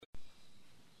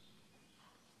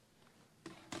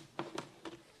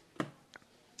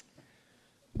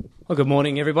Well, good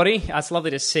morning, everybody. It's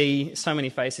lovely to see so many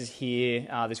faces here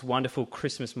this wonderful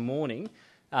Christmas morning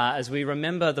as we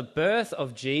remember the birth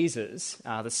of Jesus,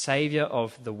 the Saviour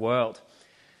of the world.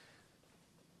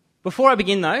 Before I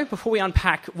begin, though, before we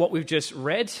unpack what we've just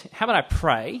read, how about I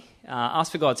pray,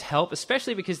 ask for God's help,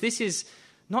 especially because this is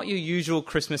not your usual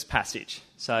Christmas passage.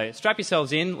 So strap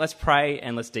yourselves in, let's pray,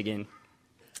 and let's dig in.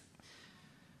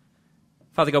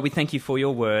 Father God, we thank you for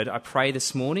your word. I pray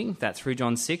this morning that through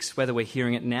John 6, whether we're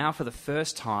hearing it now for the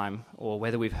first time or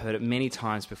whether we've heard it many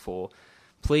times before,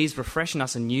 please refresh in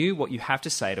us anew what you have to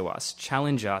say to us.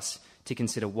 Challenge us to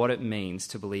consider what it means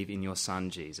to believe in your Son,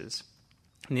 Jesus.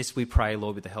 And this we pray,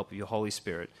 Lord, with the help of your Holy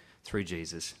Spirit through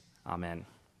Jesus. Amen.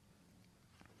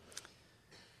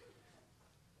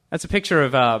 That's a picture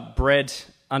of bread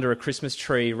under a Christmas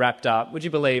tree wrapped up. Would you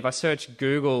believe I searched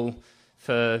Google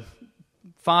for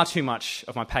far too much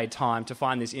of my paid time to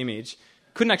find this image.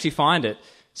 Couldn't actually find it,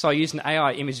 so I used an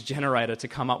AI image generator to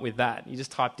come up with that. You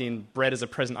just typed in bread as a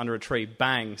present under a tree,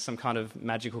 bang, some kind of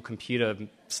magical computer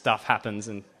stuff happens,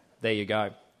 and there you go.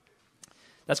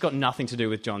 That's got nothing to do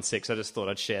with John 6. I just thought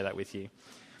I'd share that with you.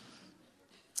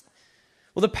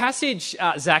 Well, the passage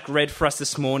Zach read for us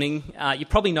this morning, you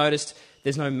probably noticed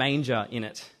there's no manger in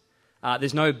it.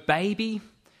 There's no baby.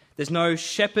 There's no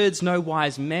shepherds, no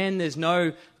wise men. There's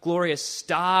no glorious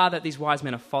star that these wise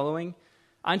men are following.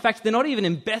 In fact, they're not even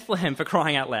in Bethlehem, for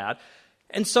crying out loud.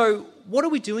 And so what are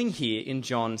we doing here in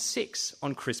John 6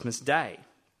 on Christmas Day?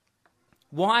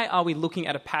 Why are we looking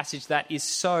at a passage that is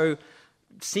so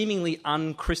seemingly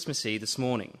un-Christmassy this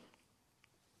morning?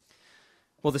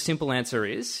 Well, the simple answer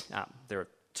is, there are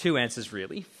two answers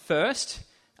really. First,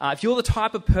 if you're the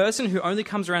type of person who only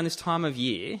comes around this time of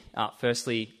year,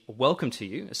 firstly, welcome to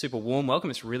you, a super warm welcome.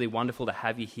 It's really wonderful to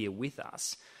have you here with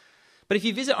us. But if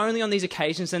you visit only on these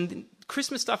occasions, then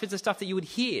Christmas stuff is the stuff that you would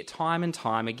hear time and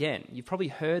time again. You've probably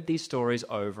heard these stories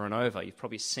over and over. You've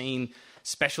probably seen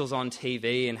specials on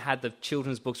TV and had the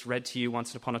children's books read to you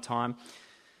once upon a time.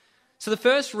 So the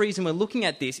first reason we're looking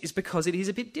at this is because it is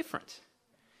a bit different.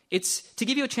 It's to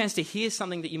give you a chance to hear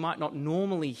something that you might not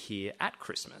normally hear at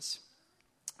Christmas.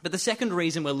 But the second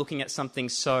reason we're looking at something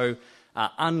so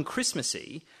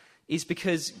un-Christmassy is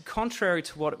because, contrary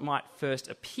to what it might first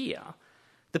appear,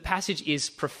 the passage is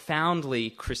profoundly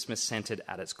Christmas-centered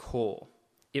at its core.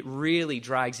 It really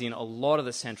drags in a lot of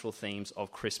the central themes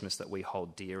of Christmas that we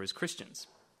hold dear as Christians.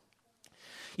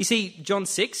 You see, John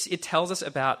 6, it tells us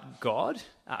about God,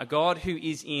 a God who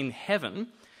is in heaven,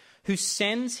 who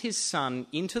sends his Son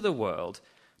into the world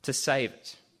to save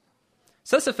it.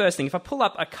 So that's the first thing. If I pull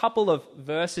up a couple of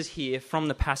verses here from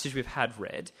the passage we've had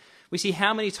read, we see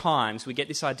how many times we get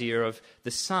this idea of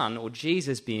the Son or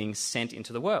Jesus being sent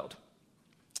into the world.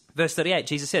 Verse 38,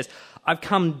 Jesus says, I've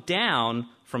come down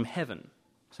from heaven.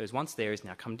 So he's once there, he's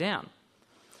now come down.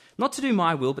 Not to do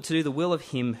my will, but to do the will of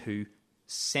him who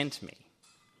sent me.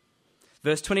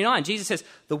 Verse 29, Jesus says,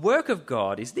 the work of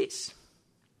God is this,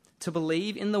 to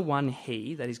believe in the one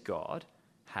he, that is God,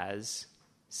 has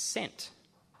sent.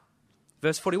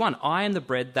 Verse 41, I am the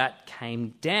bread that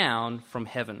came down from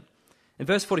heaven. In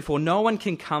verse 44, no one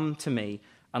can come to me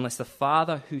unless the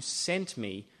Father who sent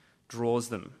me draws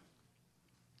them.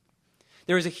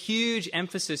 There is a huge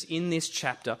emphasis in this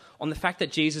chapter on the fact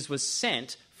that Jesus was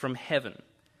sent from heaven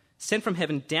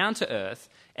down to earth,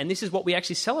 and this is what we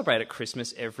actually celebrate at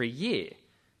Christmas every year.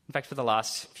 In fact, for the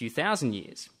last few thousand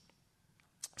years.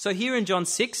 So here in John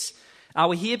 6,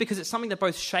 we're here because it's something that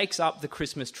both shakes up the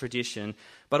Christmas tradition,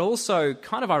 but also,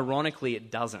 kind of ironically,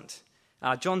 it doesn't.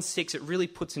 John 6, it really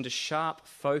puts into sharp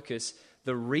focus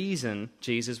the reason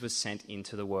Jesus was sent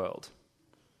into the world.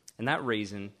 And that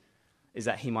reason is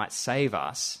that he might save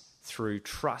us through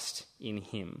trust in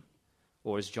him,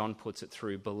 or as John puts it,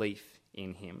 through belief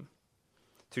in him.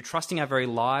 Through trusting our very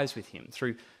lives with him,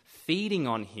 through feeding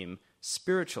on him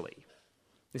spiritually.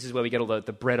 This is where we get all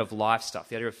the bread of life stuff.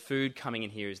 The idea of food coming in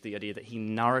here is the idea that he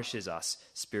nourishes us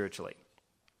spiritually.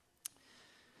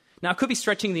 Now, I could be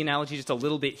stretching the analogy just a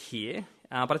little bit here,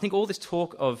 but I think all this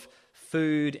talk of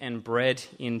food and bread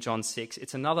in John 6,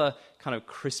 it's another kind of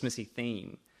Christmassy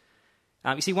theme.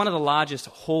 You see, one of the largest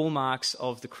hallmarks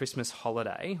of the Christmas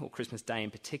holiday, or Christmas Day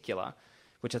in particular,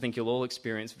 which I think you'll all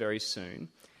experience very soon,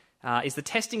 is the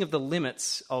testing of the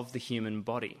limits of the human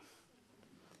body.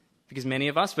 Because many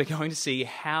of us, we're going to see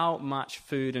how much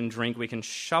food and drink we can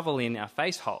shovel in our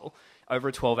face hole over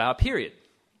a 12-hour period.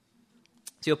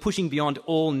 So you're pushing beyond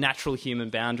all natural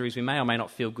human boundaries. We may or may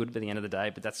not feel good by the end of the day,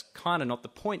 but that's kind of not the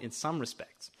point in some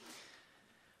respects.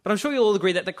 But I'm sure you'll all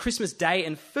agree that the Christmas Day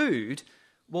and food,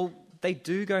 well, they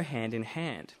do go hand in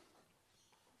hand.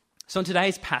 So in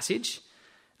today's passage,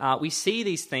 we see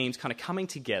these themes kind of coming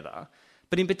together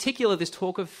But in particular, this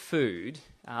talk of food,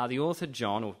 the author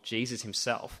John, or Jesus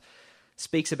himself,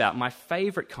 speaks about my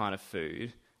favourite kind of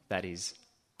food, that is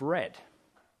bread.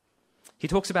 He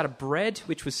talks about a bread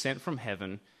which was sent from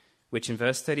heaven, which in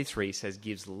verse 33 says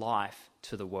gives life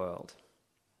to the world.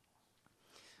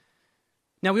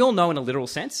 Now, we all know in a literal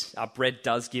sense, bread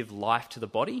does give life to the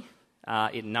body.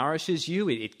 It nourishes you.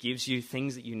 It gives you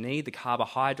things that you need, the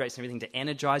carbohydrates and everything to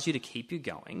energize you, to keep you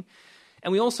going.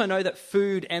 And we also know that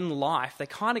food and life, they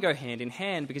kind of go hand in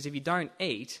hand, because if you don't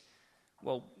eat,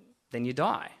 well, then you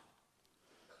die.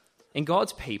 And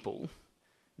God's people,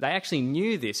 they actually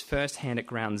knew this firsthand at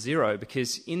ground zero,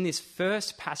 because in this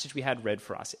first passage we had read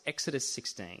for us, Exodus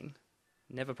 16,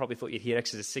 never probably thought you'd hear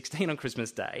Exodus 16 on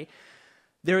Christmas Day,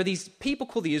 there are these people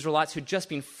called the Israelites who'd just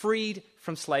been freed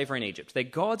from slavery in Egypt. They're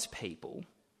God's people,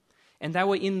 and they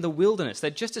were in the wilderness.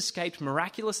 They'd just escaped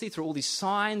miraculously through all these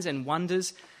signs and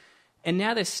wonders, and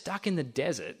now they're stuck in the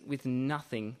desert with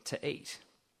nothing to eat.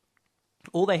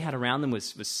 All they had around them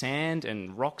was sand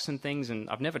and rocks and things, and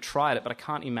I've never tried it, but I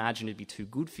can't imagine it'd be too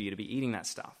good for you to be eating that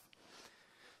stuff.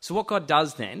 So what God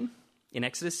does then, in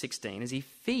Exodus 16, is he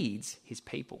feeds his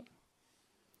people.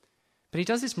 But he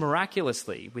does this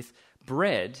miraculously with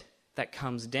bread that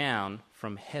comes down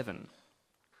from heaven.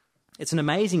 It's an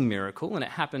amazing miracle, and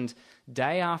it happened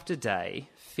day after day,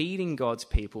 feeding God's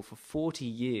people for 40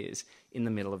 years in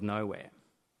the middle of nowhere.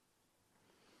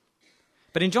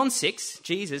 But in John 6,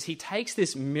 Jesus, he takes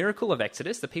this miracle of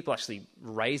Exodus, the people actually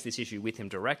raise this issue with him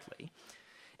directly,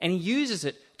 and he uses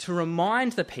it to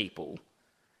remind the people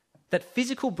that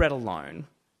physical bread alone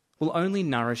will only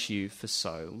nourish you for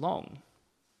so long.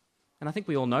 And I think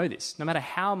we all know this. No matter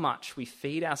how much we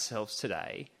feed ourselves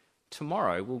today,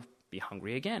 tomorrow we'll be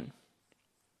hungry again.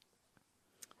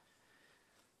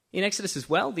 In Exodus as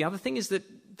well, the other thing is that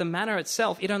the manna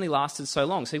itself, it only lasted so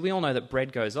long. So we all know that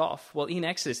bread goes off. Well, in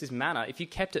Exodus, this manna, if you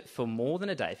kept it for more than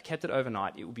a day, if you kept it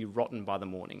overnight, it would be rotten by the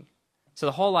morning. So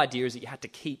the whole idea is that you had to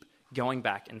keep going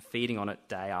back and feeding on it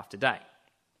day after day.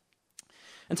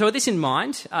 And so with this in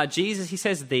mind, Jesus, he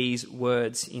says these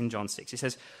words in John 6. He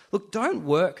says, look, don't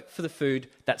work for the food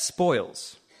that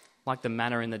spoils, like the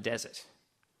manna in the desert,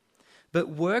 but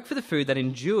work for the food that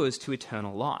endures to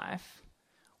eternal life,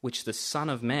 which the Son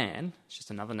of Man, it's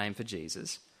just another name for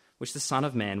Jesus, which the Son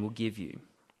of Man will give you.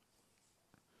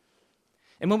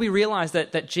 And when we realize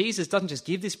that Jesus doesn't just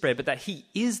give this bread, but that he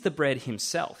is the bread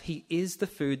himself, he is the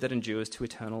food that endures to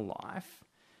eternal life,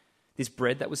 this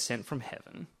bread that was sent from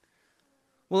heaven,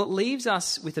 well, it leaves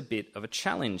us with a bit of a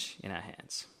challenge in our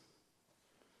hands.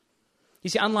 You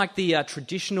see, unlike the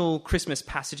traditional Christmas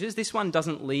passages, this one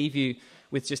doesn't leave you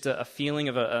with just a feeling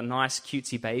of a nice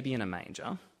cutesy baby in a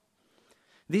manger.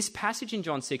 This passage in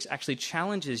John 6 actually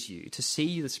challenges you to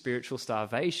see the spiritual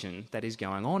starvation that is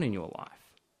going on in your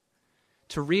life,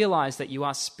 to realize that you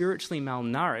are spiritually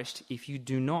malnourished if you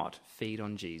do not feed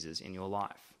on Jesus in your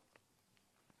life.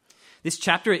 This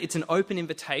chapter, it's an open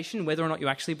invitation, whether or not you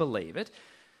actually believe it,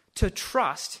 to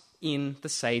trust in the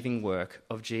saving work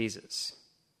of Jesus.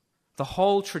 The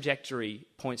whole trajectory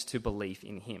points to belief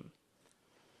in him.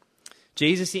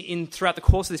 Jesus, throughout the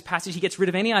course of this passage, he gets rid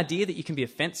of any idea that you can be a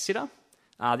fence sitter,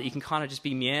 that you can kind of just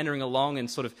be meandering along and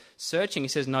sort of searching. He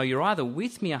says, no, you're either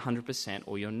with me 100%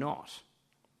 or you're not.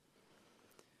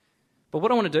 But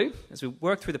what I want to do is we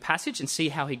work through the passage and see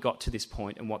how he got to this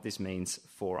point and what this means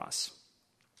for us.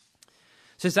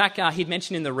 So Zach, he'd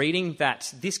mentioned in the reading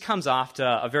that this comes after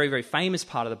a very, very famous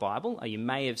part of the Bible. You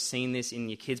may have seen this in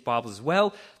your kids' Bibles as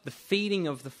well, the feeding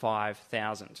of the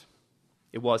 5,000.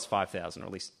 It was 5,000, or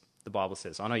at least the Bible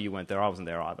says. I know you weren't there, I wasn't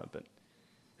there either, but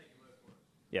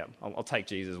yeah, I'll take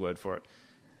Jesus' word for it.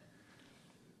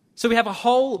 So we have a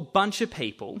whole bunch of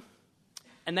people,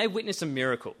 and they witness a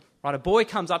miracle. Right, a boy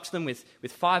comes up to them with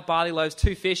 5 barley loaves,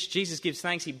 2 fish. Jesus gives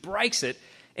thanks, he breaks it,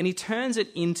 and he turns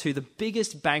it into the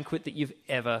biggest banquet that you've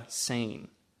ever seen.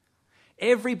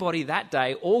 Everybody that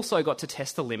day also got to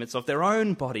test the limits of their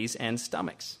own bodies and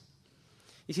stomachs.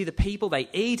 You see, the people, they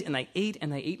eat and they eat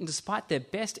and they eat, and despite their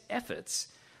best efforts,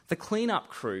 the cleanup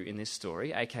crew in this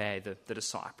story, aka the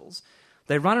disciples,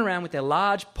 they run around with their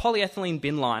large polyethylene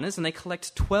bin liners and they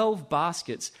collect 12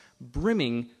 baskets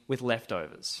brimming with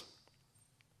leftovers.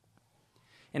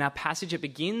 In our passage, it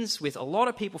begins with a lot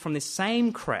of people from this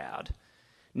same crowd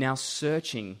now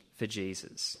searching for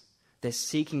Jesus. They're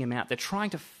seeking him out. They're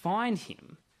trying to find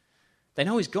him. They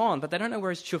know he's gone, but they don't know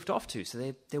where he's chuffed off to,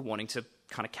 so they're wanting to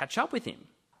kind of catch up with him.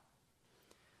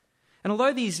 And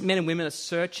although these men and women are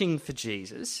searching for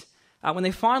Jesus, when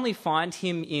they finally find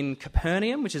him in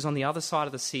Capernaum, which is on the other side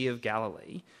of the Sea of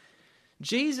Galilee,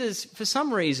 Jesus, for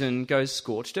some reason, goes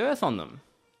scorched earth on them.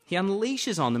 He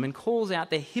unleashes on them and calls out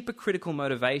their hypocritical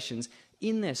motivations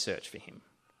in their search for him.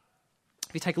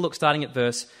 If you take a look starting at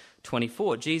verse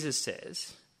 24, Jesus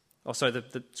says,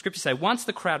 the scriptures say, once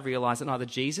the crowd realized that neither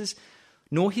Jesus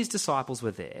nor his disciples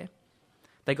were there,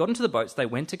 they got into the boats, they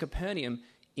went to Capernaum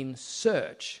in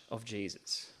search of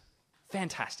Jesus.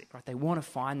 Fantastic, right? They want to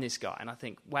find this guy. And I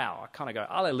think, wow, I kind of go,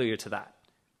 hallelujah to that,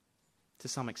 to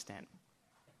some extent.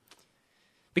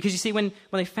 Because you see, when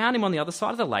they found him on the other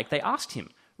side of the lake, they asked him,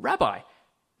 Rabbi,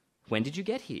 when did you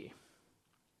get here?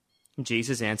 And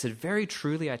Jesus answered, very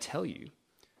truly I tell you,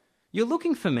 you're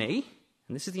looking for me,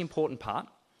 and this is the important part,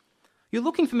 you're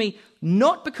looking for me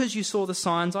not because you saw the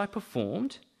signs I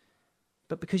performed,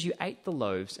 but because you ate the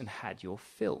loaves and had your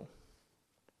fill.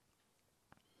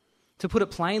 To put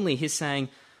it plainly, he's saying,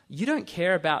 you don't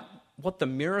care about what the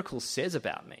miracle says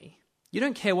about me. You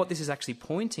don't care what this is actually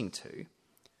pointing to.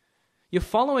 You're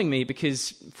following me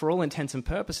because, for all intents and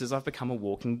purposes, I've become a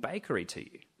walking bakery to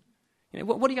you.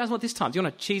 What do you guys want this time? Do you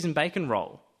want a cheese and bacon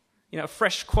roll? A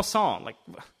fresh croissant?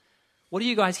 What are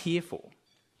you guys here for?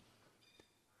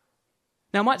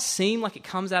 Now, it might seem like it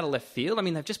comes out of left field.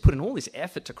 They've just put in all this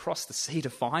effort to cross the sea to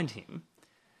find him.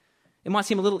 It might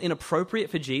seem a little inappropriate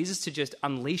for Jesus to just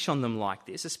unleash on them like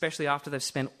this, especially after they've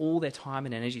spent all their time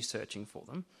and energy searching for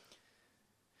them.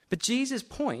 But Jesus'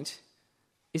 point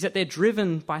is that they're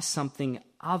driven by something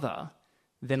other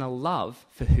than a love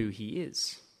for who he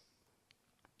is.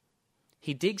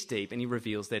 He digs deep and he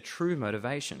reveals their true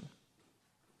motivation.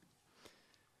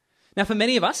 Now, for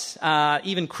many of us,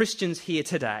 even Christians here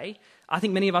today, I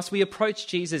think many of us, we approach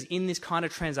Jesus in this kind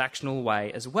of transactional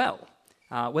way as well,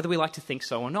 whether we like to think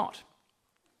so or not.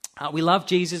 We love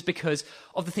Jesus because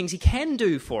of the things he can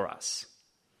do for us.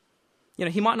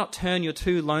 He might not turn your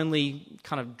two lonely,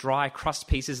 kind of dry crust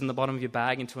pieces in the bottom of your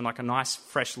bag into a nice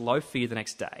fresh loaf for you the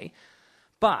next day.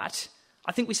 But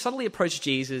I think we subtly approach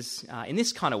Jesus in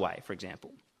this kind of way, for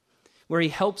example, where he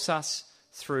helps us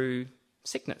through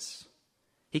sickness.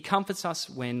 He comforts us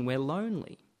when we're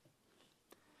lonely.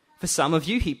 For some of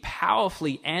you, he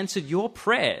powerfully answered your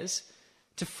prayers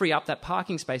to free up that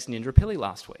parking space in Indooroopilly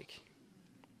last week.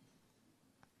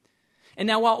 And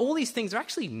now, while all these things are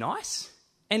actually nice,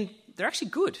 and they're actually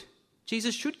good,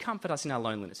 Jesus should comfort us in our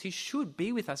loneliness. He should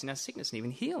be with us in our sickness and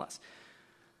even heal us.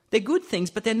 They're good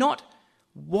things, but they're not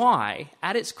why,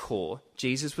 at its core,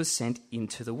 Jesus was sent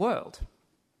into the world.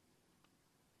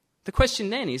 The question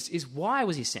then is why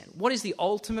was he sent? What is the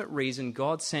ultimate reason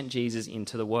God sent Jesus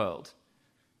into the world?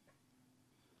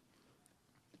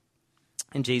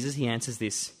 And Jesus, he answers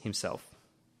this himself.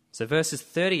 So verses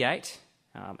 38,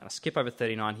 and I'll skip over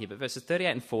 39 here, but verses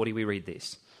 38 and 40, we read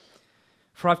this.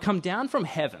 For I've come down from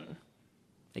heaven,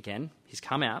 again, he's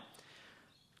come out,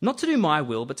 not to do my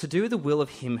will, but to do the will of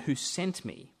him who sent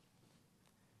me.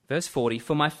 Verse 40,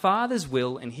 for my Father's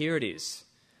will, and here it is,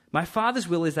 my Father's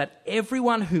will is that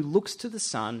everyone who looks to the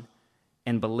Son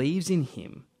and believes in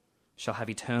him shall have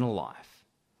eternal life,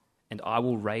 and I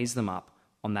will raise them up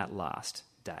on that last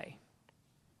day.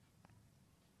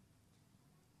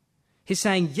 He's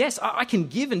saying, yes, I can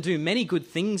give and do many good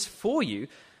things for you,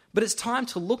 but it's time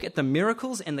to look at the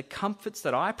miracles and the comforts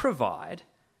that I provide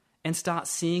and start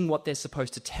seeing what they're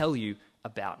supposed to tell you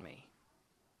about me.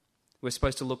 We're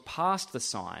supposed to look past the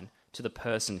sign to the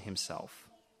person himself.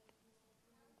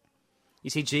 You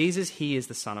see, Jesus, he is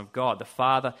the Son of God. The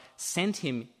Father sent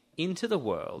him into the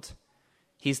world.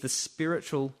 He's the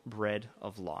spiritual bread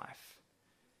of life.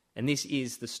 And this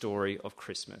is the story of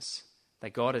Christmas,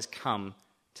 that God has come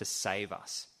to save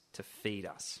us, to feed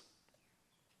us.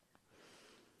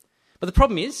 But the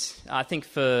problem is, I think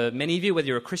for many of you, whether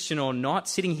you're a Christian or not,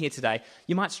 sitting here today,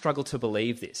 you might struggle to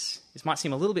believe this. This might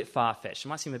seem a little bit far-fetched. It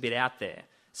might seem a bit out there,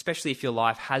 especially if your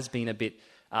life has been a bit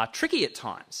tricky at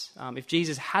times. If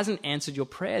Jesus hasn't answered your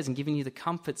prayers and given you the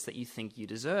comforts that you think you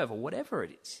deserve, or whatever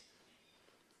it is.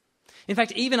 In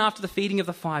fact, even after the feeding of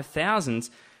the 5,000,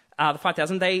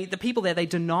 the people there, they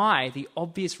deny the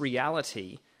obvious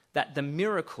reality that the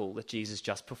miracle that Jesus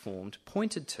just performed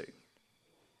pointed to.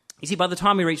 You see, by the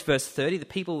time we reach verse 30, the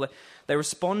people, they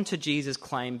respond to Jesus'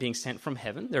 claim being sent from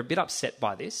heaven. They're a bit upset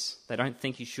by this. They don't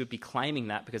think he should be claiming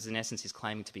that because in essence he's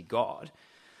claiming to be God.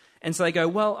 And so they go,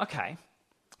 well, okay,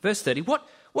 verse 30,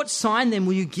 what sign then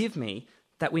will you give me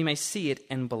that we may see it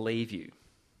and believe you?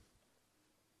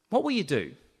 What will you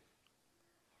do?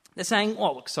 They're saying,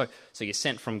 well, look, so you're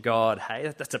sent from God.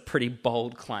 Hey, that's a pretty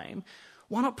bold claim.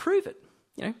 Why not prove it?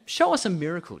 Show us a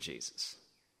miracle, Jesus.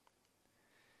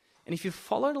 And if you've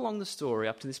followed along the story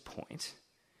up to this point,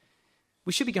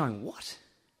 we should be going, what?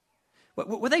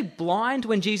 Were they blind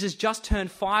when Jesus just turned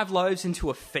 5 loaves into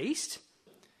a feast?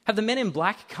 Have the men in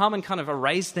black come and kind of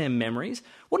erase their memories?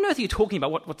 What on earth are you talking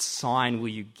about? What sign will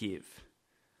you give?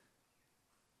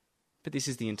 But this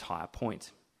is the entire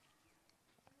point.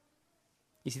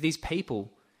 You see, these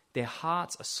people, their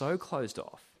hearts are so closed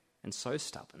off and so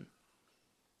stubborn.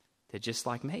 They're just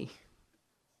like me.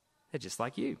 They're just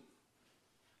like you.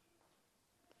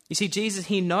 You see, Jesus,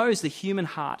 he knows the human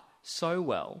heart so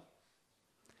well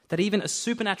that even a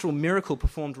supernatural miracle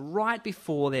performed right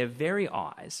before their very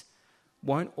eyes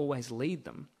won't always lead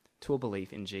them to a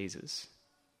belief in Jesus.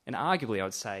 And arguably, I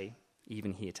would say,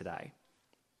 even here today.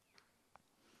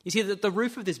 You see, the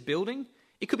roof of this building,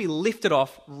 it could be lifted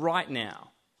off right now.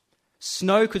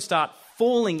 Snow could start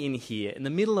falling in here in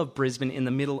the middle of Brisbane in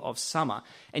the middle of summer,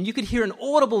 and you could hear an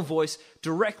audible voice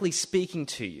directly speaking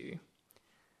to you.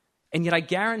 And yet I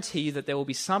guarantee you that there will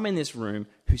be some in this room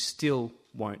who still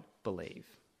won't believe.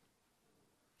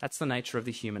 That's the nature of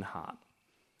the human heart.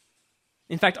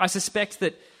 In fact, I suspect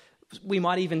that we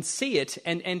might even see it,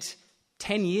 and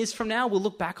 10 years from now, we'll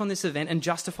look back on this event and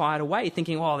justify it away,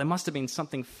 thinking, oh, there must have been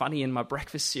something funny in my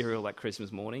breakfast cereal that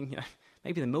Christmas morning. You know,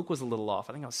 maybe the milk was a little off.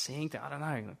 I think I was seeing that. I don't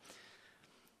know.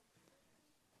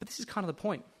 But this is kind of the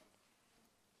point.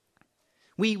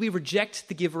 We reject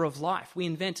the giver of life. We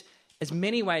invent as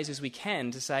many ways as we can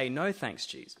to say, no thanks,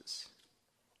 Jesus.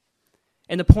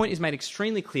 And the point is made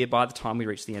extremely clear by the time we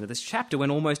reach the end of this chapter, when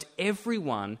almost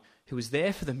everyone who was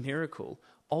there for the miracle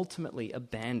ultimately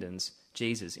abandons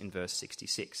Jesus in verse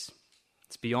 66.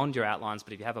 It's beyond your outlines,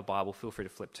 but if you have a Bible, feel free to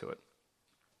flip to it.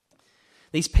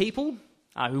 These people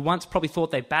who once probably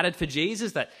thought they batted for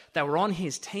Jesus, that they were on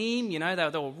his team, you know,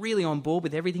 they were really on board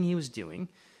with everything he was doing,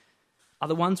 are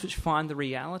the ones which find the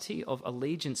reality of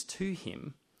allegiance to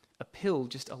him a pill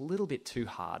just a little bit too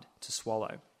hard to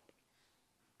swallow.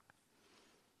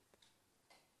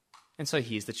 And so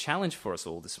here's the challenge for us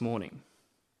all this morning.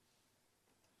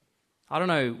 I don't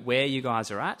know where you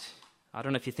guys are at. I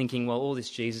don't know if you're thinking, well, all this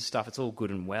Jesus stuff, it's all good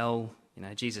and well. You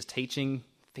know, Jesus teaching,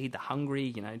 feed the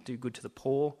hungry, you know, do good to the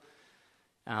poor.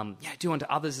 Do unto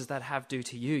others as that have do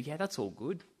to you. Yeah, that's all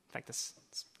good. In fact, it's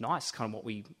nice, kind of what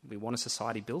we want a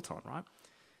society built on, right?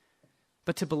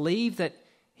 But to believe that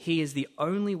he is the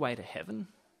only way to heaven,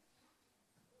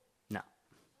 no,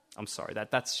 I'm sorry,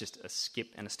 that's just a skip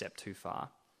and a step too far.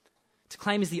 To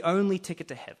claim he's the only ticket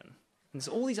to heaven, and there's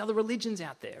all these other religions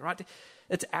out there, right?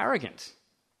 It's arrogant.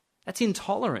 That's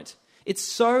intolerant. It's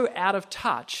so out of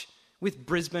touch with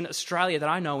Brisbane, Australia that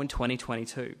I know in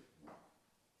 2022.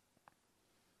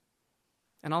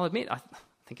 And I'll admit, I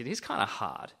think it is kind of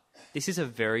hard. This is a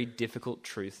very difficult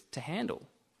truth to handle.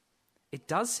 It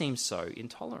does seem so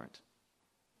intolerant.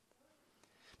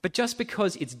 But just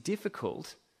because it's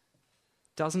difficult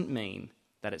doesn't mean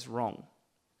that it's wrong.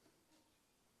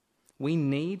 We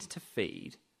need to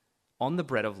feed on the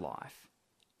bread of life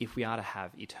if we are to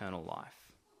have eternal life.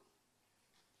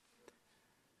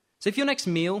 So if your next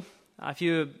meal, if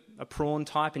you're a prawn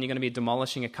type and you're going to be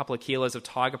demolishing a couple of kilos of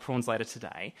tiger prawns later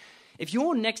today, if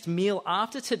your next meal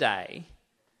after today,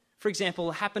 for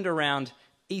example, happened around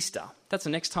Easter, that's the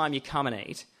next time you come and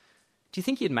eat, do you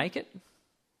think you'd make it?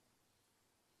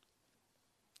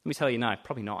 Let me tell you, no,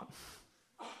 probably not.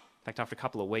 In fact, after a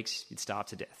couple of weeks, you'd starve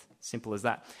to death. Simple as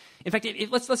that. In fact,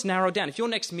 let's narrow it down. If your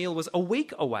next meal was a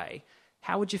week away,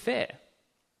 how would you fare?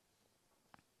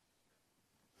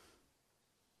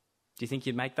 Do you think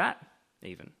you'd make that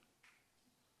even?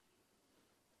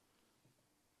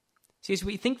 See, as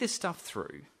we think this stuff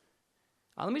through,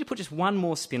 let me put just one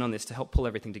more spin on this to help pull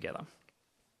everything together.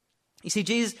 You see,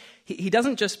 Jesus, he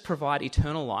doesn't just provide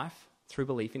eternal life through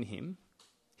belief in him.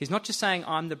 He's not just saying,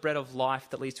 I'm the bread of life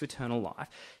that leads to eternal life.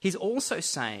 He's also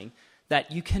saying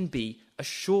that you can be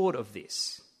assured of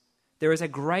this. There is a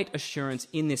great assurance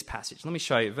in this passage. Let me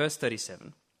show you, verse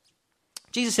 37.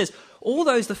 Jesus says, all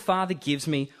those the Father gives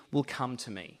me will come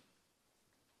to me.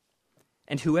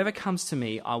 And whoever comes to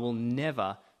me, I will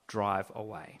never drive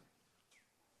away.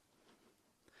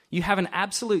 You have an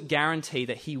absolute guarantee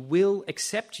that he will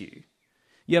accept you.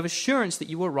 You have assurance that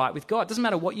you are right with God. It doesn't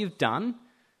matter what you've done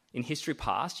in history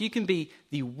past. You can be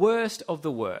the worst of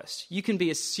the worst. You can be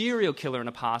a serial killer in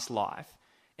a past life,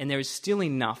 and there is still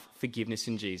enough forgiveness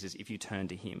in Jesus if you turn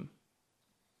to him.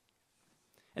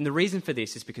 And the reason for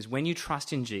this is because when you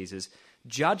trust in Jesus,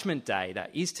 judgment day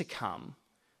that is to come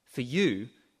for you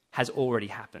has already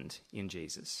happened in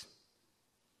Jesus.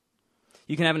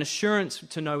 You can have an assurance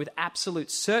to know with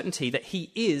absolute certainty that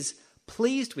he is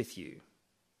pleased with you.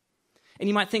 And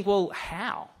you might think, well,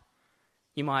 how?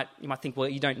 You might think, well,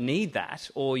 you don't need that.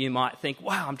 Or you might think,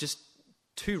 wow, I'm just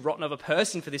too rotten of a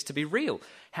person for this to be real.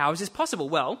 How is this possible?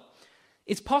 Well,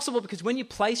 it's possible because when you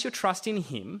place your trust in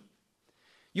him,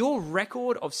 your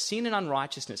record of sin and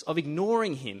unrighteousness, of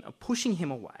ignoring him, of pushing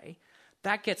him away,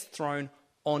 that gets thrown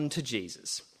onto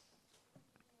Jesus.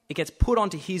 it gets put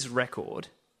onto his record,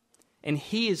 and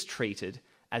he is treated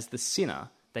as the sinner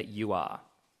that you are,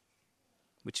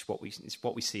 which is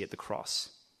what we see at the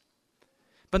cross.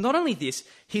 But not only this,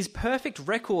 his perfect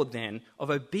record then of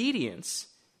obedience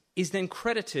is then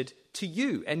credited to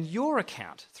you and your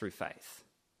account through faith.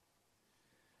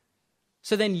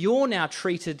 So then you're now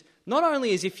treated not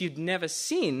only as if you'd never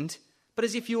sinned, but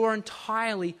as if you are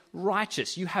entirely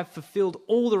righteous. You have fulfilled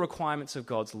all the requirements of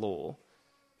God's law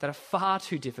that are far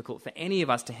too difficult for any of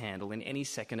us to handle in any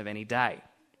second of any day.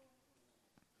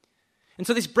 And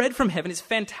so this bread from heaven is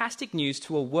fantastic news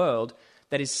to a world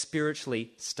that is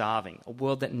spiritually starving, a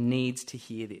world that needs to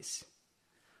hear this,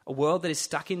 a world that is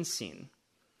stuck in sin.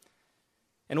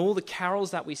 And all the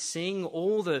carols that we sing,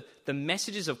 all the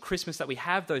messages of Christmas that we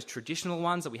have, those traditional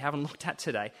ones that we haven't looked at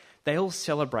today, they all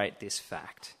celebrate this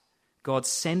fact. God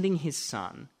sending his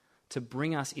Son to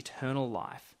bring us eternal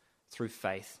life through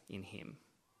faith in him.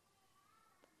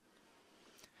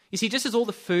 You see, just as all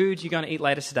the food you're going to eat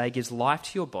later today gives life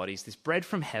to your bodies, this bread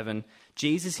from heaven,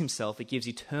 Jesus himself, it gives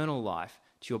eternal life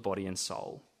to your body and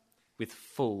soul with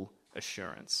full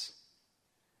assurance.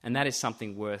 And that is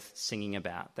something worth singing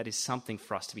about. That is something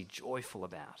for us to be joyful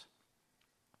about.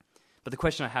 But the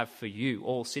question I have for you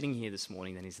all sitting here this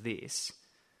morning then is this: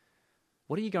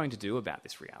 what are you going to do about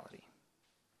this reality?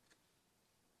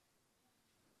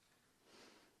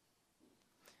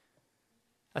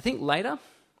 I think later,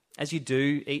 as you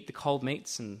do eat the cold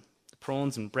meats and the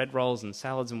prawns and bread rolls and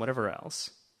salads and whatever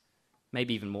else,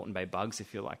 maybe even Moreton Bay bugs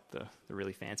if you're like the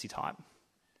really fancy type,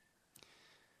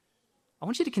 I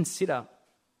want you to consider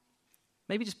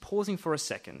maybe just pausing for a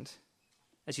second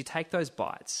as you take those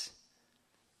bites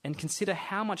and consider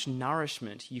how much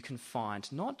nourishment you can find,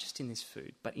 not just in this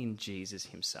food, but in Jesus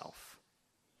himself.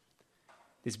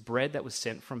 This bread that was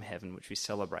sent from heaven, which we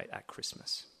celebrate at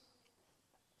Christmas.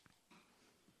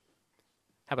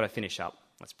 How about I finish up?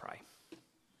 Let's pray.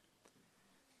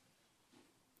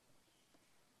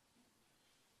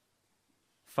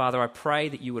 Father, I pray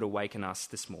that you would awaken us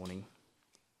this morning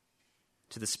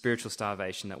to the spiritual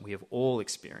starvation that we have all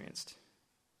experienced.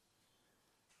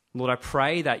 Lord, I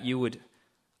pray that you would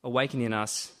awaken in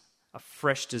us a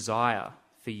fresh desire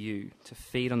for you to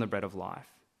feed on the bread of life.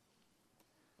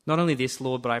 Not only this,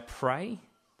 Lord, but I pray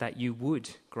that you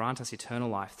would grant us eternal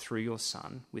life through your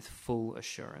Son with full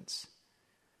assurance.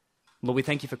 Lord, we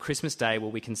thank you for Christmas Day where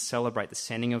we can celebrate the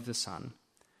sending of the Son,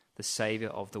 the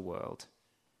Saviour of the world.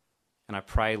 And I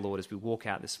pray, Lord, as we walk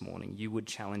out this morning, you would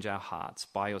challenge our hearts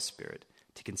by your Spirit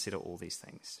to consider all these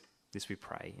things. This we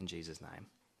pray in Jesus' name.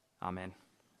 Amen.